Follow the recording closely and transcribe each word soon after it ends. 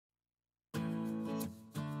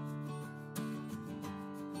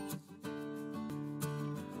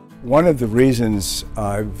One of the reasons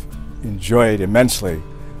I've enjoyed immensely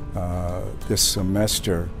this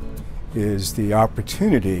semester is the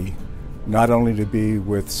opportunity not only to be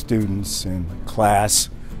with students in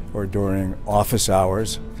class or during office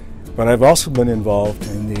hours, but I've also been involved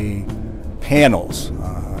in the panels,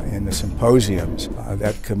 in the symposiums.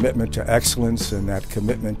 That commitment to excellence and that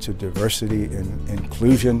commitment to diversity and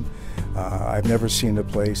inclusion, I've never seen a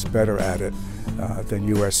place better at it than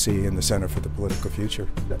USC and the Center for the Political Future.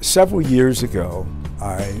 Several years ago,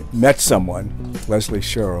 I met someone, Leslie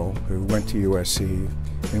Sherrill, who went to USC,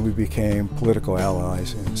 and we became political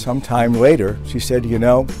allies. And some time later, she said, you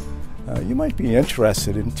know, you might be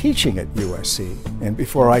interested in teaching at USC. And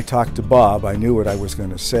before I talked to Bob, I knew what I was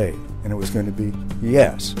going to say, and it was going to be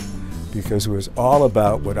yes, because it was all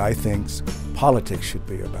about what I think politics should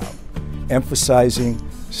be about, emphasizing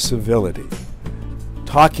civility,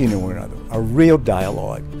 talking to one another, a real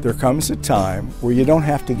dialogue. There comes a time where you don't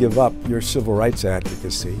have to give up your civil rights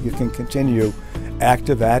advocacy. You can continue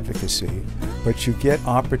active advocacy, but you get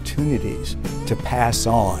opportunities to pass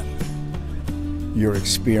on your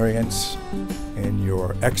experience and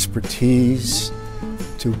your expertise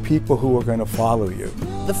to people who are going to follow you.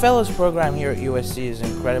 The Fellows program here at USC is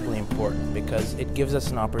incredibly important because it gives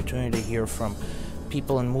us an opportunity to hear from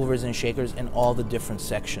people and movers and shakers in all the different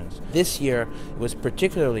sections. This year it was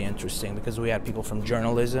particularly interesting because we had people from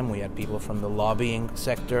journalism, we had people from the lobbying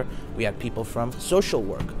sector, we had people from social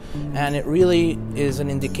work. And it really is an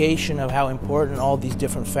indication of how important all these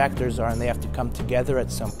different factors are, and they have to come together at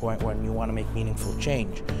some point when you want to make meaningful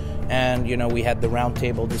change. And you know, we had the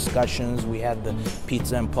roundtable discussions, we had the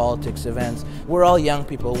pizza and politics events. We're all young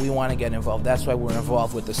people, we want to get involved. That's why we're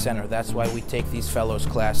involved with the center. That's why we take these fellows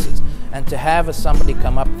classes. And to have somebody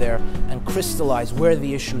come up there and crystallize where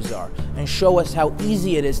the issues are and show us how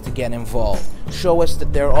easy it is to get involved. Show us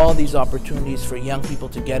that there are all these opportunities for young people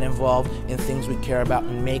to get involved in things we care about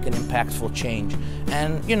and make an impactful change.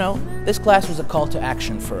 And you know, this class was a call to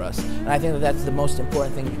action for us. And I think that that's the most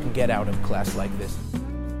important thing you can get out of a class like this.